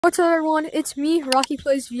What's up everyone, it's me, Rocky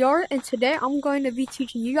Plays VR, and today I'm going to be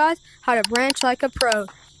teaching you guys how to branch like a pro.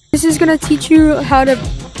 This is going to teach you how to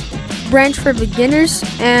branch for beginners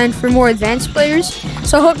and for more advanced players,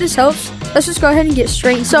 so I hope this helps. Let's just go ahead and get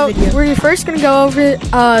straight into the video. We're first going to go over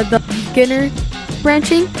the beginner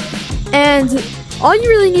branching, and all you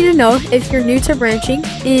really need to know if you're new to branching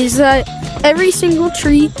is that every single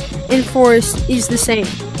tree in forest is the same.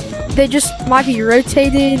 They just might be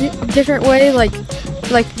rotated a different way, like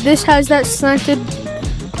this has that slanted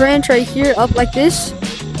branch right here up like this.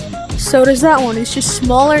 So does that one. It's just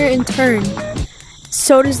smaller in turn.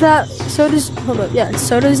 So does that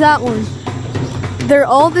one. They're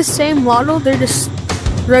all the same model, they're just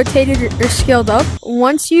rotated or scaled up.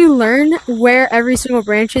 Once you learn where every single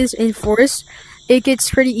branch is in forest, it gets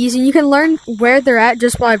pretty easy. You can learn where they're at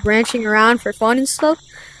just by branching around for fun and stuff.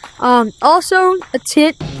 Also, a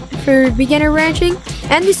tip for beginner branching,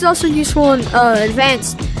 and this is also useful in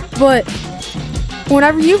advanced, but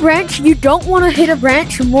whenever you branch, you don't want to hit a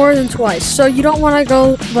branch more than twice. So you don't want to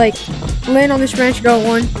go like land on this branch, go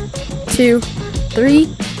 1, 2, 3,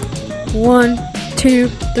 1, 2,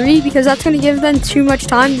 3, because that's going to give them too much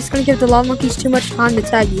time. It's going to give the lava monkeys too much time to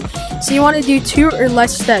tag you. So you want to do 2 or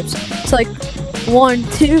less steps. It's like 1,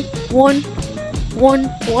 2, 1, 1,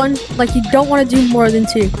 1. Like, you don't want to do more than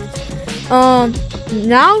 2.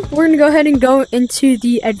 Now we're gonna go ahead and go into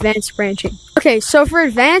the advanced branching. Okay, so for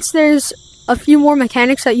advanced, there's a few more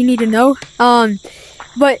mechanics that you need to know.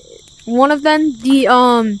 But one of them,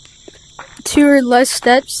 the 2 or less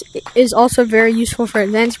steps, is also very useful for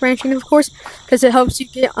advanced branching, of course, because it helps you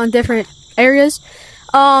get on different areas.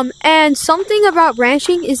 And something about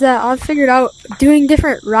branching is that I've figured out doing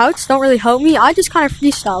different routes don't really help me. I just kind of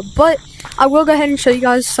freestyle, but I will go ahead and show you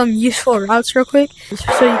guys some useful routes real quick.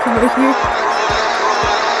 So you can go here,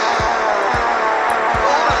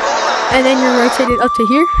 and then you're rotated up to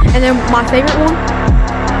here. And then my favorite one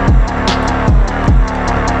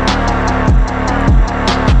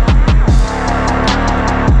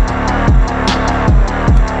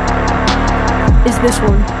is this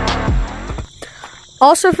one.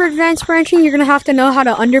 Also, for advanced branching, you're going to have to know how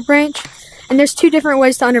to underbranch. And there's 2 different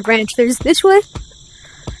ways to underbranch. There's this way,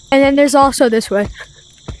 and then there's also this way.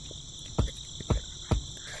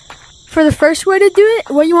 For the first way to do it,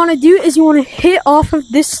 what you want to do is you want to hit off of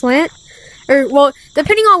this slant. Or, well,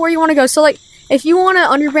 depending on where you want to go. So, like, if you want to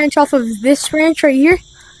underbranch off of this branch right here,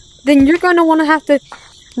 then you're going to want to have to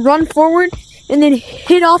run forward and then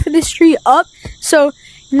hit off of this tree up. So,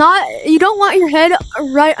 you don't want your head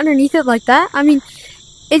right underneath it like that. I mean,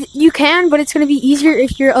 you can, but it's going to be easier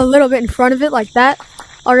if you're a little bit in front of it like that,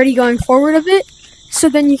 already going forward a bit. So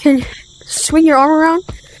then you can swing your arm around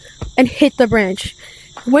and hit the branch.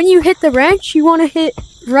 When you hit the branch, you want to hit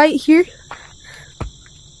right here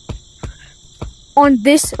on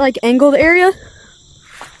this like angled area,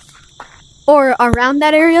 or around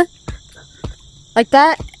that area like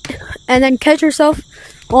that, and then catch yourself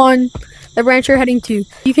on the branch you're heading to.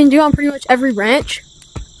 You can do on pretty much every branch,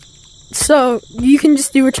 so you can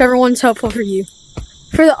just do whichever one's helpful for you.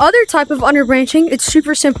 For the other type of underbranching, it's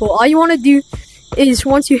super simple. All you want to do is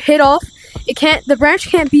once you hit off, the branch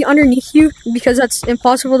can't be underneath you, because that's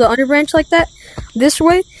impossible to underbranch like that this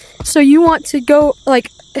way. So you want to go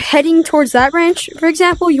like heading towards that branch, for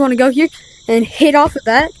example. You want to go here and hit off of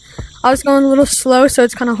that. I was going a little slow, so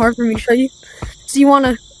it's kind of hard for me to show you. So you want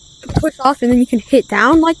to push off, and then you can hit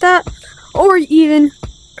down like that, or even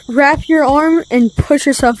wrap your arm and push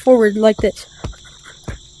yourself forward like this,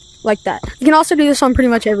 like that. You can also do this on pretty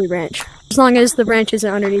much every branch, as long as the branch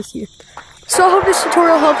isn't underneath you. So I hope this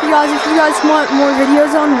tutorial helped you guys. If you guys want more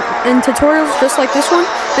videos and tutorials just like this one,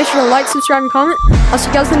 make sure to like, subscribe, and comment. I'll see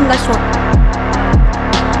you guys in the next one.